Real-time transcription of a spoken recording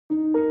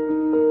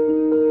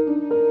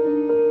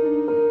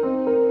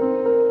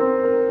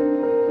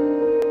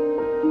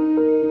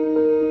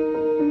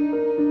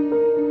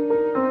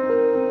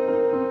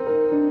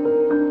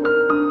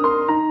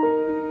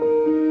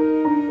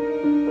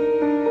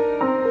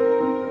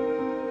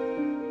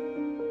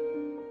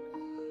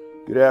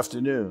Good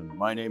afternoon.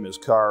 My name is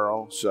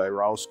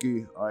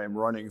Cyrowski. I am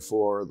running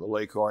for the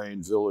Lake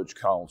Orion Village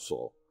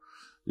Council.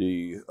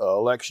 The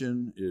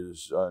election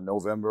is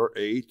November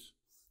 8th,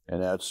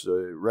 and that's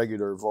a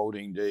regular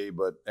voting day,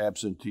 but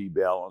absentee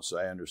ballots,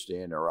 I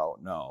understand, are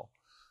out now.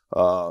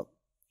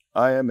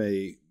 I am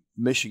a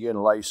Michigan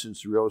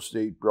licensed real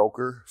estate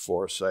broker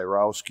for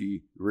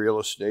Cyrowski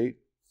Real Estate.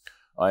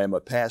 I am a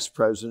past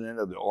president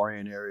of the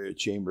Orion Area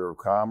Chamber of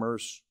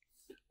Commerce,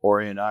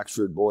 Orion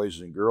Oxford Boys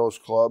and Girls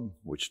Club,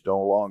 which no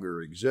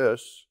longer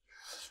exists.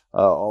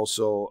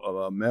 Also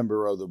a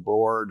member of the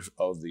board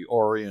of the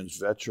Orion's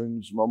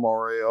Veterans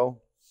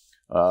Memorial,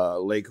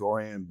 Lake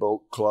Orion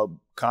Boat Club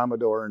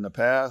Commodore in the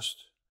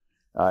past.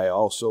 I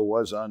also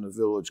was on the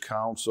village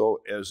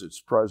council as its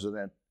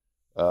president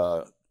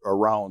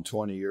around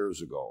 20 years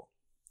ago.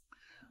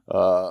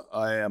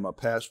 I am a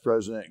past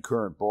president and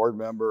current board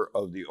member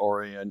of the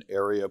Orion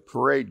Area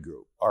Parade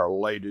Group, our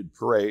lighted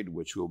parade,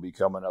 which will be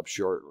coming up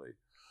shortly.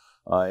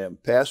 I am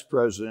past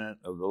president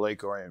of the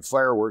Lake Orion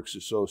Fireworks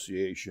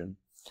Association.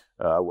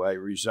 I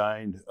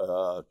resigned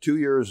 2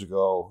 years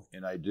ago,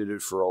 and I did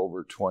it for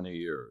over 20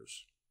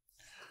 years.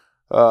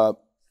 I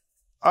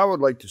would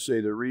like to say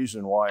the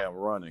reason why I'm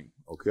running,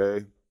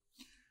 okay?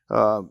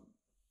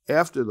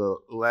 After the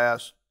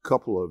last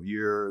couple of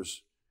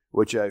years,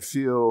 which I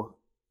feel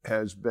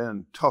has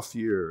been tough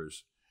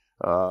years,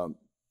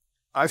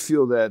 I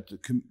feel that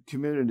the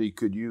community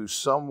could use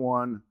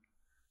someone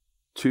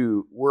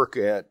to work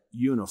at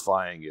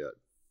unifying it.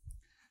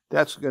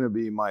 That's going to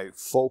be my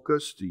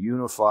focus, to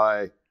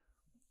unify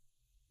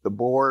the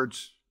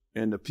boards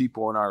and the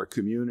people in our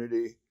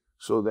community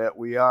so that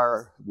we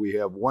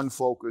have one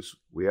focus.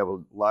 We have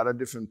a lot of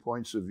different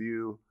points of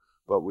view,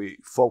 but we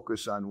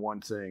focus on one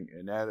thing,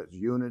 and that is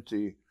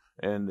unity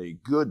and the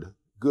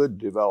good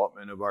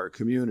development of our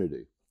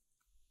community.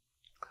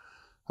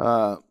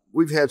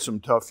 We've had some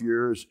tough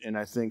years, and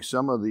I think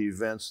some of the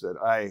events that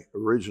I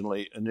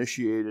originally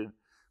initiated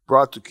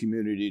brought the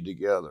community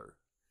together.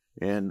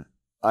 And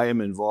I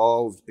am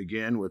involved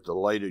again with the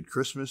Lighted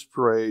Christmas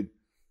Parade,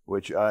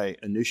 which I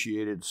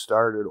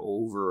started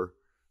over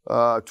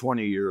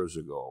 20 years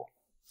ago.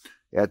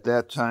 At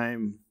that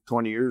time,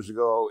 20 years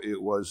ago,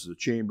 it was the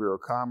Chamber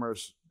of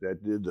Commerce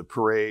that did the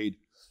parade.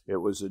 It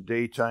was a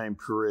daytime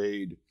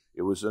parade.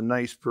 It was a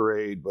nice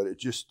parade, but it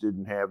just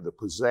didn't have the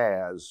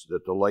pizzazz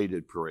that the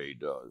lighted parade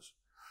does.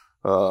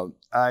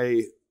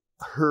 I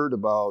heard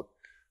about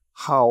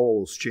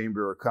Howell's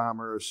Chamber of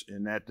Commerce,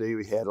 and that day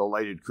we had a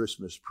lighted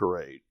Christmas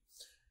parade.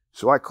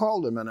 So I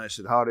called them and I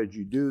said, "How did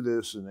you do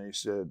this?" And they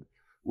said,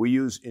 "We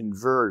use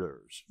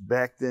inverters."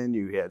 Back then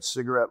you had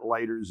cigarette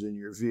lighters in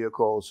your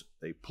vehicles.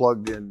 They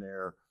plugged in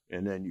there,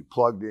 and then you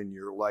plugged in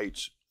your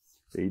lights.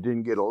 You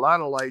didn't get a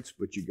lot of lights,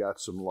 but you got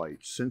some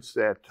lights. Since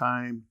that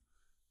time,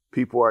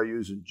 people are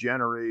using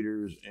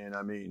generators, and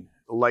I mean,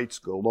 lights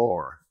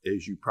galore,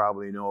 as you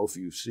probably know if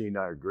you've seen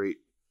our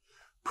great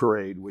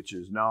parade, which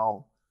is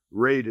now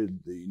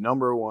rated the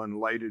 #1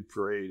 lighted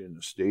parade in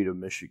the state of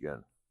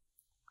Michigan.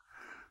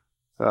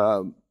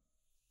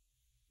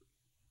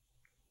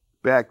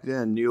 Back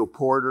then, Neil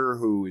Porter,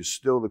 who is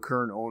still the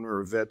current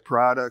owner of Vet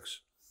Products,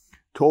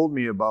 told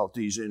me about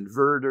these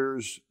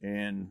inverters,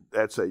 and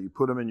that's how you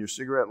put them in your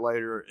cigarette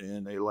lighter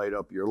and they light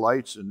up your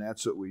lights, and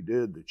that's what we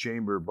did. The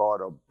chamber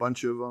bought a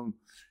bunch of them,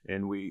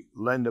 and we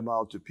lend them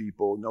out to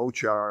people, no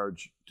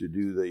charge, to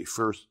do the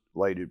first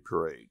lighted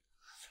parade.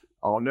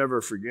 I'll never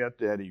forget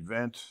that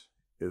event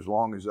as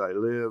long as I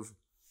live.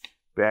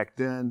 Back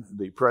then,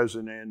 the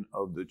president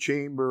of the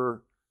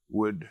chamber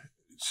would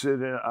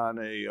sit on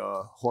a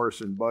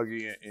horse and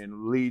buggy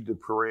and lead the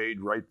parade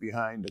right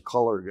behind the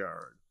color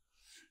guard.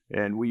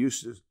 And we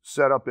used to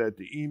set up at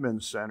the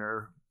Eamon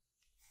Center,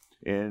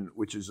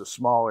 which is a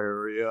small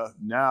area.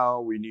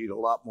 Now we need a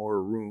lot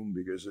more room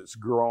because it's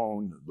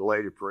grown. The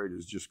lighted parade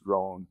has just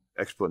grown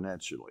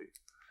exponentially.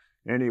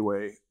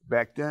 Anyway,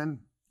 back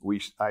then,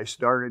 I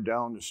started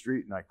down the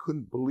street and I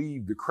couldn't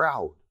believe the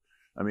crowd.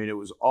 I mean, it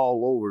was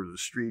all over the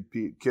street.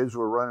 Kids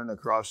were running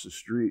across the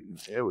street, and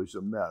it was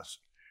a mess.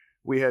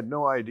 We had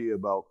no idea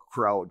about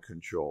crowd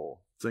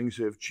control. Things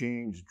have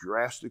changed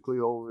drastically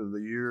over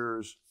the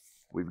years.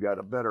 We've got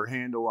a better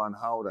handle on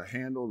how to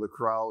handle the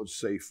crowd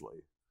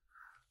safely.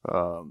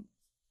 I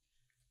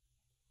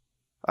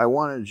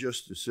wanted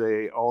just to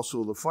say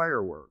also the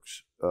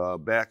fireworks.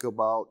 Back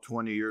about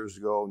 20 years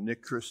ago,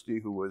 Nick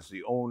Christie, who was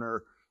the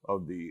owner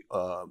of the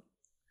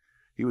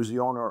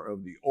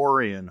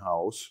Orion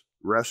House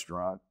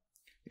restaurant,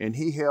 and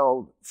he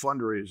held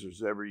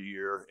fundraisers every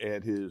year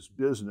at his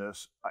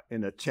business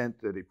in a tent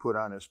that he put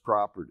on his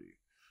property.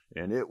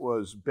 And it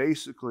was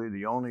basically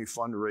the only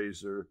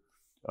fundraiser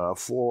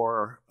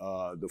for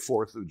the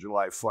 4th of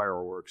July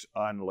fireworks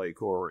on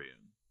Lake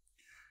Orion.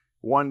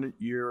 One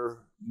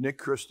year, Nick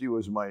Christie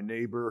was my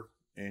neighbor,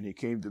 and he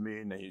came to me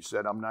and he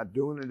said, "I'm not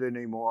doing it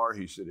anymore."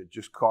 He said, "It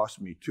just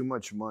cost me too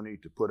much money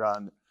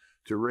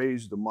to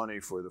raise the money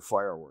for the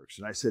fireworks."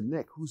 And I said,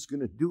 "Nick, who's going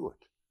to do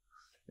it?"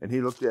 And he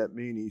looked at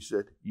me and he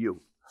said,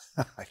 "You."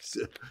 I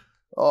said,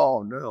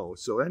 Oh, no.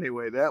 So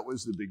anyway, that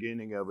was the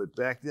beginning of it.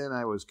 Back then,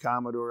 I was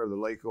Commodore of the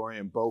Lake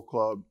Orion Boat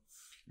Club.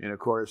 And of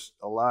course,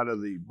 a lot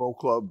of the boat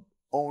club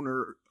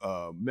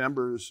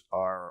members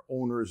are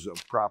owners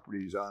of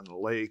properties on the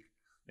lake.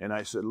 And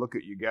I said, look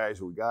at you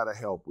guys, we got to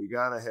help. We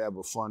got to have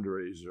a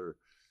fundraiser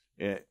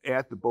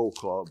at the boat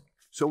club.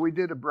 So we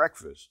did a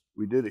breakfast.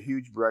 We did a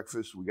huge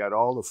breakfast. We got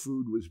all the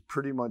food was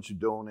pretty much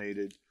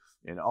donated,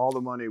 and all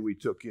the money we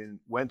took in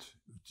went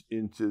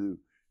into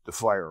the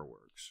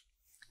fireworks.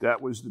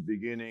 That was the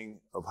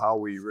beginning of how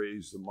we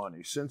raised the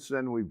money. Since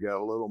then, we've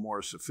got a little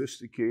more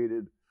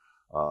sophisticated.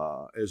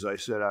 As I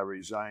said, I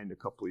resigned a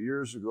couple of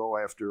years ago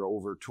after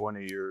over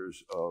 20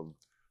 years of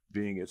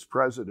being its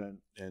president,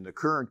 and the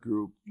current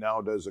group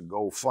now does a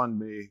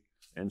GoFundMe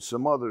and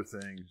some other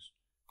things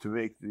to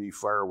make the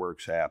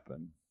fireworks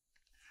happen.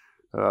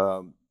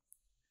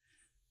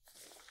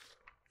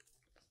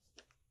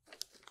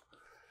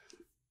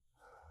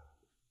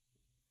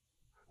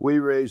 We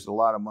raised a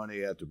lot of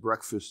money at the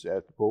breakfast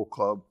at the boat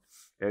club.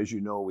 As you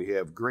know, we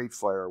have great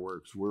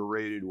fireworks. We're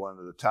rated one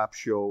of the top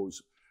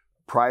shows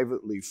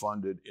privately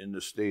funded in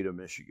the state of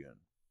Michigan.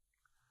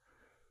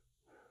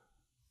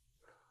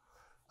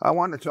 I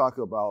want to talk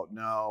about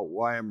now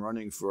why I'm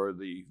running for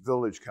the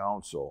village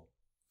council.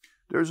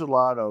 There's a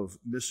lot of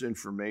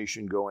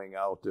misinformation going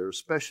out there,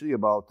 especially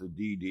about the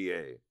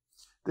DDA.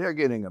 They're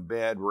getting a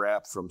bad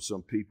rap from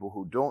some people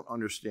who don't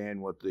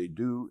understand what they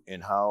do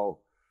and how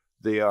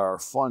they are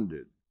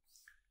funded.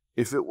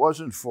 If it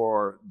wasn't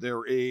for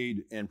their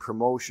aid and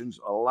promotions,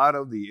 a lot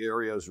of the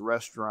area's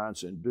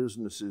restaurants and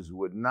businesses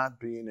would not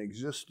be in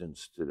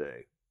existence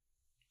today.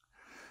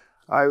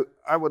 I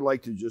would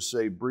like to just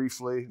say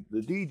briefly,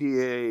 the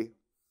DDA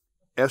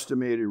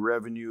estimated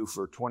revenue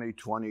for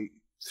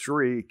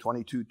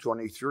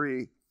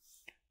 22-23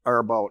 are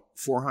about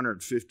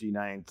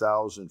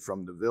 $459,000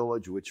 from the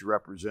village, which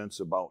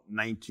represents about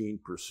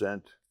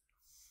 19%.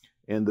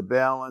 And the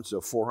balance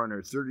of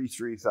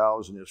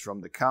 $433,000 is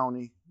from the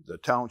county, the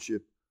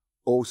township,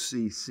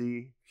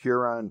 OCC,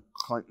 Huron,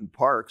 Clinton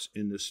Parks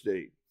in the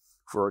state,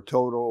 for a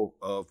total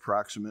of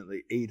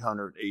approximately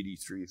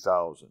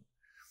 $883,000.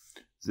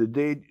 The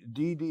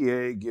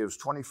DDA gives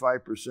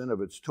 25%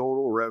 of its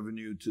total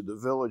revenue to the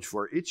village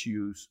for its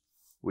use,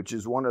 which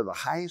is one of the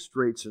highest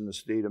rates in the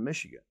state of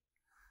Michigan.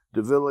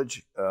 The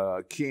village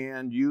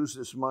can use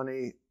this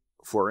money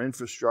for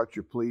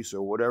infrastructure, police,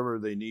 or whatever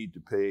they need to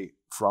pay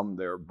from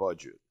their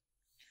budget.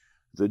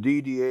 The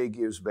DDA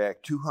gives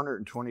back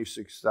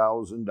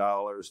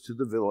 $226,000 to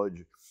the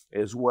village,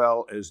 as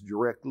well as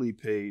directly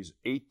pays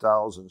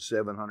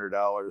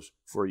 $8,700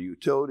 for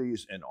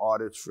utilities and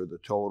audits for the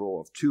total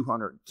of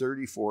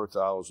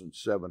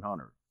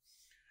 $234,700.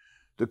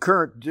 The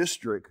current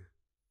district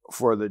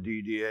for the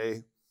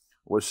DDA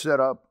was set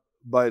up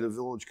by the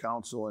village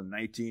council in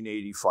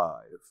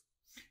 1985.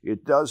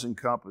 It does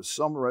encompass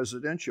some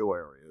residential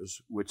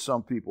areas, which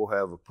some people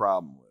have a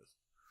problem with.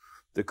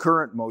 The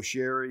current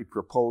Mosheri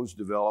proposed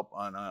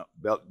development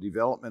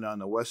on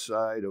the west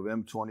side of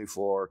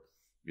M24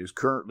 is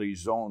currently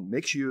zoned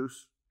mixed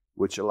use,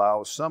 which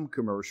allows some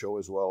commercial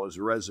as well as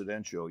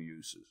residential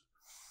uses.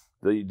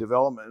 The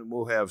development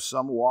will have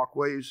some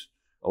walkways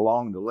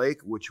along the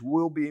lake, which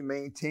will be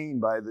maintained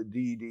by the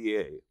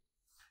DDA.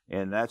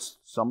 And that's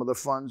some of the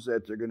funds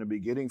that they're going to be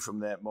getting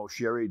from that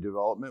Mosheri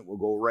development will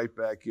go right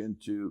back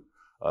into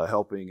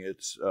helping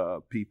its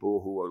people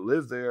who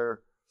live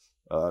there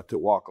to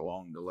walk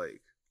along the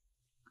lake.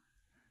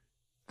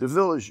 The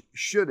village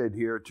should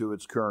adhere to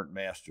its current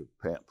master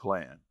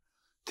plan.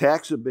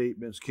 Tax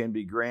abatements can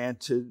be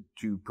granted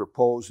to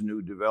propose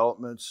new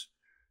developments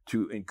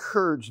to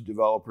encourage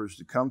developers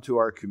to come to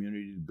our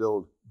community to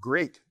build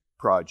great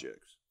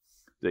projects.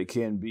 They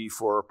can be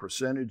for a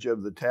percentage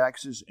of the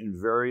taxes in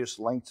various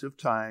lengths of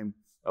time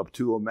up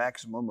to a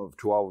maximum of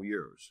 12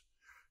 years.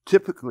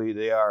 Typically,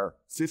 they are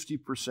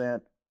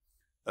 50%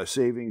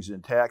 savings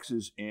in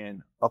taxes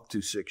and up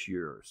to 6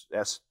 years.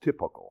 That's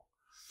typical.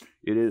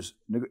 It is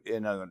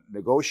in a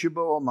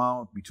negotiable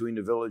amount between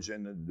the village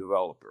and the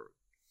developer.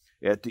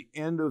 At the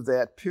end of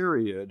that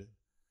period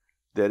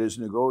that is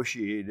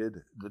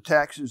negotiated, the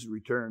taxes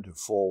return to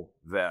full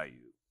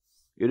value.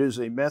 It is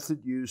a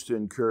method used to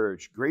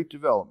encourage great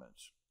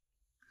developments.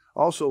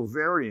 Also,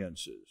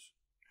 variances.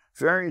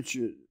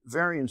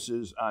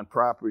 Variances on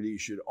property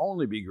should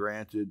only be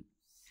granted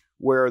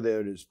where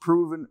there is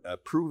a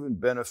proven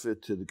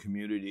benefit to the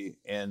community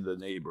and the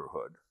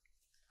neighborhood.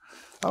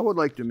 I would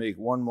like to make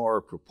one more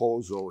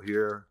proposal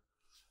here.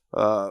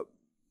 I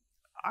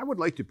would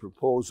like to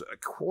propose a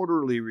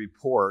quarterly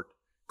report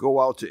go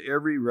out to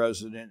every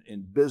resident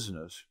and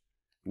business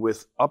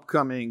with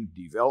upcoming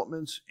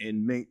developments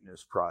and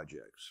maintenance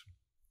projects.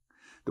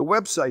 The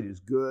website is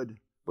good,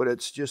 but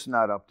it's just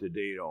not up to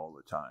date all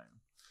the time.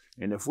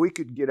 And if we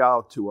could get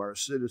out to our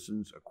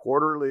citizens a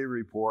quarterly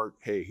report,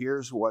 hey,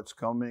 here's what's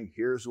coming,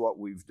 here's what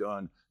we've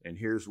done, and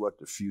here's what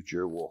the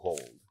future will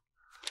hold.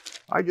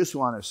 I just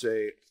want to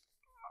say,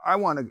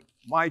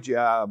 my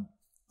job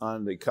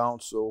on the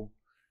council,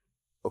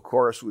 of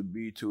course, would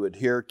be to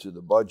adhere to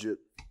the budget,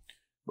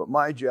 but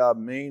my job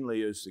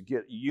mainly is to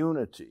get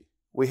unity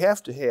We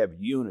have to have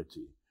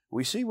unity.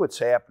 We see what's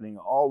happening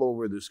all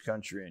over this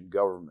country and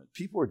government.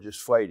 People are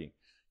just fighting.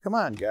 Come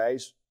on,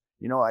 guys.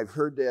 You know, I've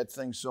heard that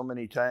thing so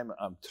many times,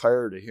 I'm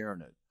tired of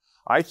hearing it.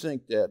 I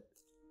think that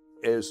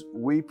as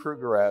we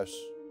progress,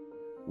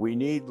 we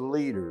need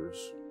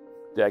leaders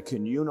that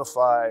can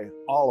unify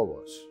all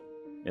of us.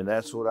 And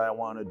that's what I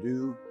want to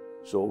do.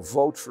 So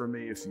vote for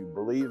me if you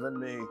believe in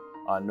me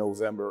on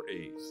November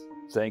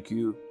 8th. Thank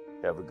you.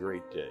 Have a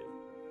great day.